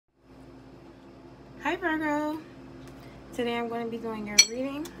Hi Virgo. Today I'm going to be doing your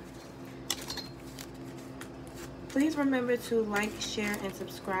reading. Please remember to like, share, and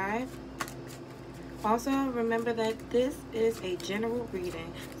subscribe. Also, remember that this is a general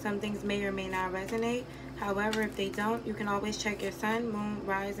reading. Some things may or may not resonate. However, if they don't, you can always check your sun, moon,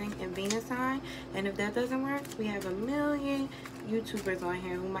 rising, and Venus sign. And if that doesn't work, we have a million YouTubers on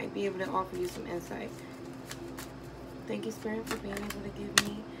here who might be able to offer you some insight. Thank you, Spirit, for being able to give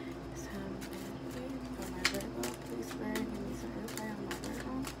me some energy for my Virgo. Please, Spirit, give me some insight on my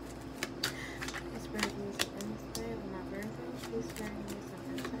Virgo. Please, Spirit, give me some insight on my Virgo. Please, Spirit, give me some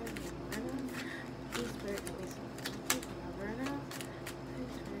insight on my Virgo. Please, Spirit, give me some energy for my Virgo.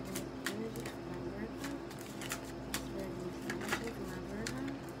 Please, Spirit, give me some energy for my Virgo. Please, Spirit, give me some energy for my Virgo.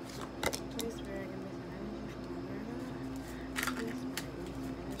 Please, Spirit, give me some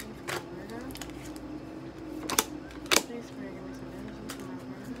energy for my Virgo. Please, Spirit, give me some energy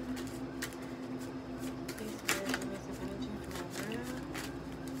for my Virgo. Please, Spirit, give me some energy for my Virgo. Please, Spirit, give me some energy for my Virgo.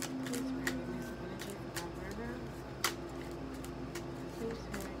 Please, Spirit, give me some energy for my Virgo. Please,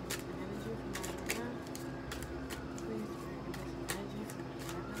 Spirit, give me some energy for my Virgo. Please, Spirit, give me some energy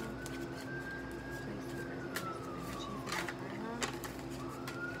for my Virgo. Please, Spirit, give me some energy for my Virgo.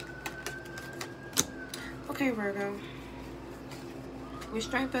 Okay, Virgo. With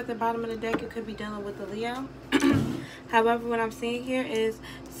strength at the bottom of the deck, you could be dealing with the Leo. However, what I'm seeing here is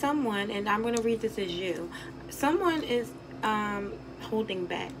someone, and I'm going to read this as you. Someone is holding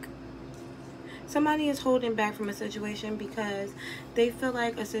back. Somebody is holding back from a situation because they feel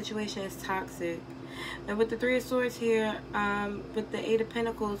like a situation is toxic. And with the Three of Swords here, with the Eight of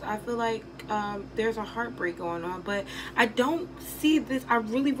Pentacles, I feel like there's a heartbreak going on. But I don't see this. I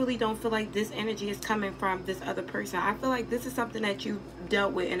really don't feel like this energy is coming from this other person. I feel like this is something that you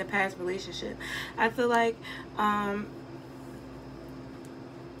dealt with in a past relationship. I feel like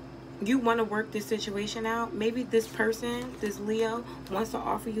you want to work this situation out. Maybe this person, this Leo, wants to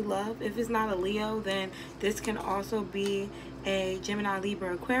offer you love. If it's not a Leo, then this can also be a Gemini,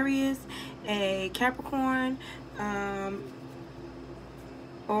 Libra, Aquarius, a Capricorn,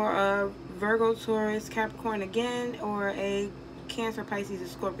 or a Virgo, Taurus, Capricorn again, or a Cancer, Pisces, or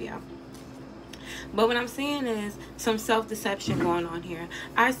Scorpio. But what I'm seeing is some self-deception going on here.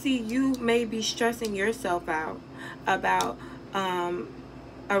 I see you may be stressing yourself out about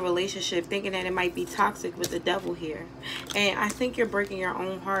a relationship, thinking that it might be toxic with the Devil here. And I think you're breaking your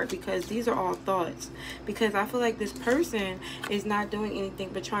own heart because these are all thoughts. Because I feel like this person is not doing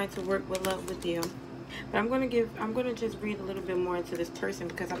anything but trying to work with love with you. But I'm going to just read a little bit more into this person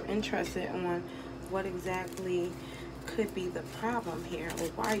because I'm interested on what exactly could be the problem here, or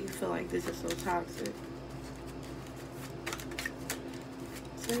why you feel like this is so toxic.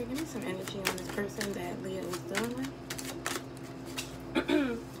 So give me some energy on this person that Leo is dealing with.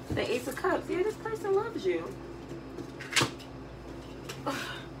 The Ace of Cups. Yeah, this person loves you.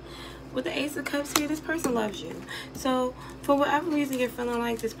 With the Ace of Cups here, this person loves you. So for whatever reason you're feeling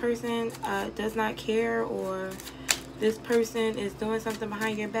like this person does not care, or this person is doing something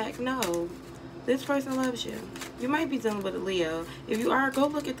behind your back, no, this person loves you. You might be dealing with a Leo. If you are, go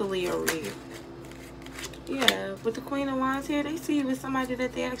look at the Leo read. Yeah, with the Queen of Wands here, they see you with somebody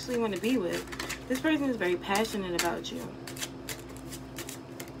that they actually want to be with. This person is very passionate about you.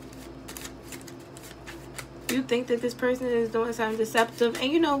 You think that this person is doing something deceptive,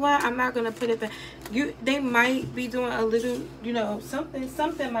 and you know what, I'm not going to put it back. They might be doing a little, you know,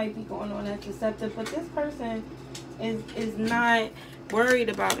 something might be going on that's deceptive, but this person is not worried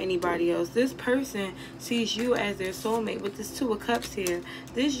about anybody else. This person sees you as their soulmate. With this Two of Cups here,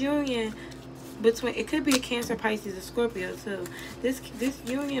 this union between, it could be a Cancer, Pisces, or Scorpio too. This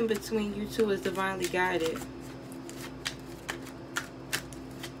union between you two is divinely guided.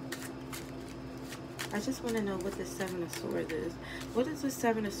 I just want to know what the Seven of Swords is. What is the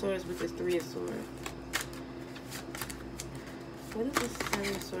Seven of Swords with this Three of Swords? What is the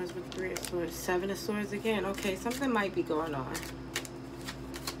Seven of Swords with Three of Swords? Seven of Swords again. Okay, something might be going on.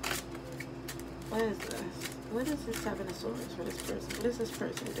 What is this? What is the Seven of Swords for this person? What is this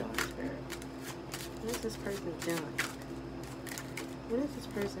person doing, Spirit? What is this person doing? What is this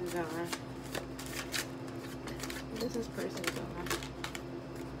person doing? What is this person doing?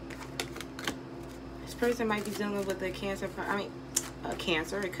 Person might be dealing with a Cancer, a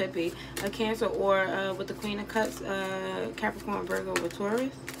Cancer, it could be a Cancer, or with the Queen of Cups, Capricorn, Virgo, or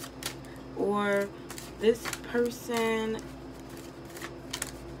Taurus. Or this person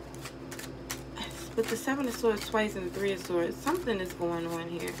with the Seven of Swords twice and the Three of Swords, something is going on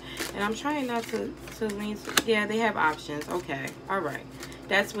here, and I'm trying not to lean. Yeah, they have options. Okay, all right,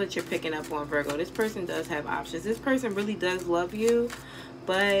 that's what you're picking up on, Virgo. This person does have options. This person really does love you,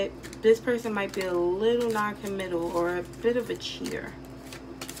 but this person might be a little non-committal or a bit of a cheater.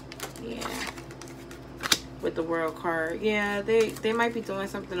 Yeah. With the world card. Yeah, they might be doing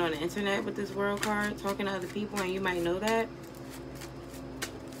something on the internet with this world card, talking to other people, and you might know that.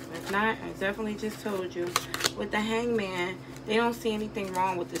 If not, I definitely just told you. With the Hangman, they don't see anything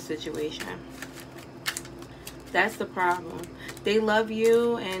wrong with this situation. That's the problem. They love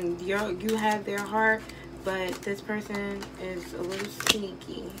you and you have their heart, but this person is a little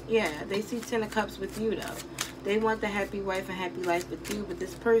sneaky. Yeah, they see 10 of Cups with you though. They want the happy wife and happy life with you, but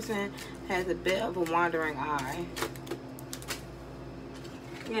this person has a bit of a wandering eye.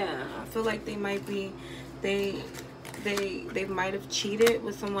 Yeah, I feel like they might be, they might have cheated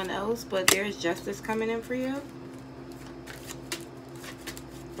with someone else, but there's justice coming in for you.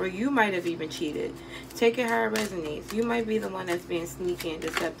 Or you might have even cheated. Take it how it resonates. You might be the one that's being sneaky and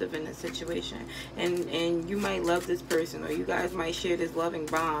deceptive in this situation. And you might love this person, or you guys might share this loving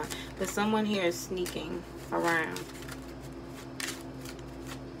bond. But someone here is sneaking around.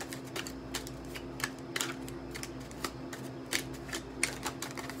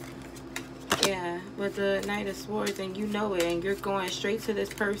 Yeah, with the Knight of Swords, and you know it, and you're going straight to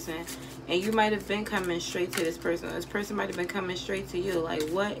this person. And you might have been coming straight to this person. This person might have been coming straight to you. Like,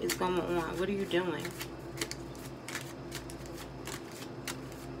 what is going on? What are you doing?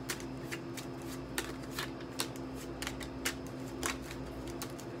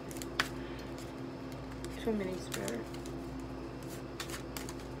 Too many spirit.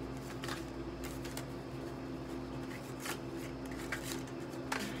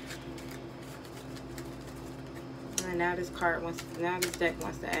 And now this card wants, now this deck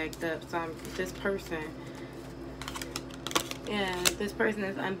wants to act up. So this person, yeah, this person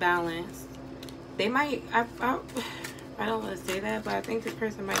is unbalanced. They might, I don't want to say that, but I think this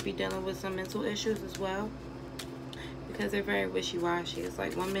person might be dealing with some mental issues as well. Because they're very wishy-washy. It's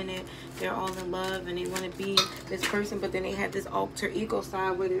like one minute they're all in love and they want to be this person, but then they have this alter ego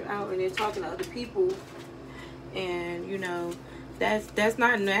side where they're out and they're talking to other people. And, you know, that's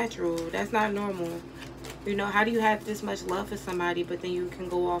not natural. That's not normal. You know, how do you have this much love for somebody, but then you can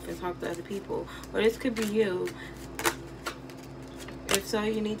go off and talk to other people? Or this could be you. If so,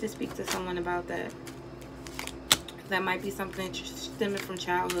 you need to speak to someone about that. That might be something stemming from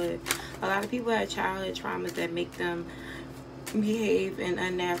childhood. A lot of people have childhood traumas that make them behave in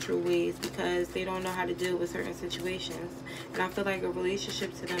unnatural ways because they don't know how to deal with certain situations. And I feel like a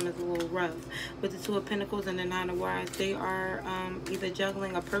relationship to them is a little rough. With the Two of Pentacles and the Nine of Wands, they are either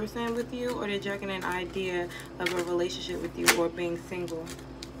juggling a person with you, or they're juggling an idea of a relationship with you, or being single.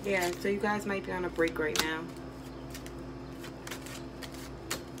 Yeah, so you guys might be on a break right now.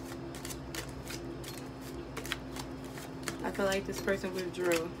 I feel like this person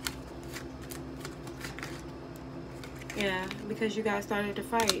withdrew. Yeah, because you guys started to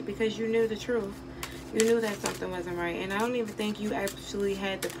fight. Because you knew the truth. You knew that something wasn't right. And I don't even think you actually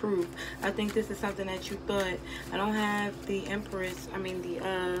had the proof. I think this is something that you thought. I don't have the Empress, I mean the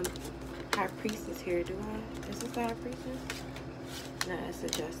High Priestess here, do I? Is this the High Priestess? No, it's the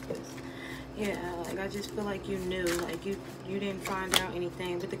Justice. Yeah, like I just feel like you knew, like you didn't find out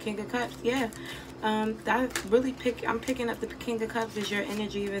anything. With the King of Cups, yeah, I'm picking up the King of Cups as your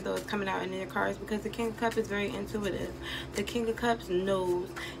energy, even though it's coming out in your cards, because the King of Cups is very intuitive. The King of Cups knows,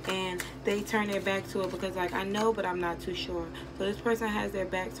 and they turn their back to it because, like, I know, but I'm not too sure. So this person has their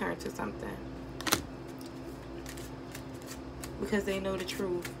back turned to something because they know the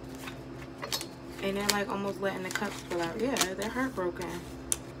truth, and they're like almost letting the cups spill out. Yeah, they're heartbroken.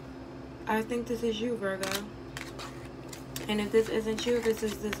 I think this is you, Virgo. And if this isn't you, this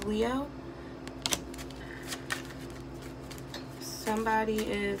is this Leo. Somebody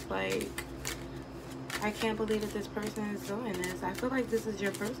is like, I can't believe that this person is doing this. I feel like this is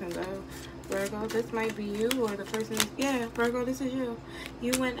your person, though, Virgo. This might be you, or the person is, yeah, Virgo, this is you.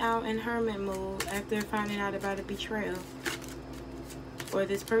 You went out in hermit mode after finding out about a betrayal. Or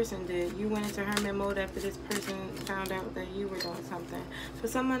this person did. You went into hermit mode after this person found out that you were doing something. So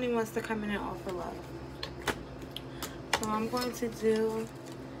somebody wants to come in and offer love. So I'm going to do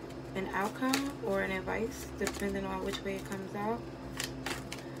an outcome or an advice, depending on which way it comes out.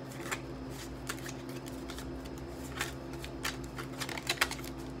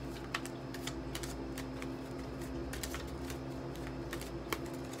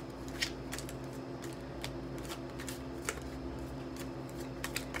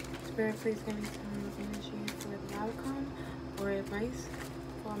 Spirit, please give me some energy for the outcome or advice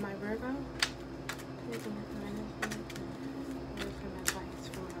for my Virgo. Please give me some energy or some advice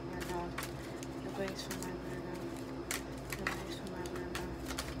for my Virgo. Advice for my Virgo. Advice for my Virgo.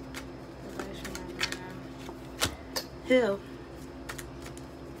 Advice for my Virgo. Heal.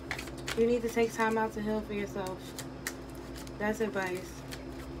 You need to take time out to heal for yourself. That's advice.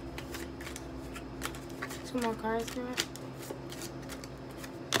 2 more cards here.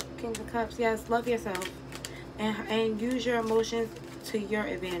 King of Cups. Yes, love yourself. And use your emotions to your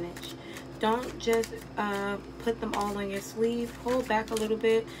advantage. Don't just put them all on your sleeve. Hold back a little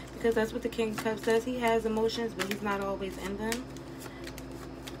bit, because that's what the King of Cups does. He has emotions, but he's not always in them.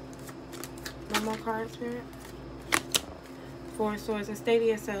 One more card, Spirit. 4 of Swords. And stay to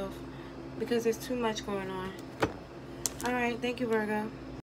yourself, because there's too much going on. All right. Thank you, Virgo.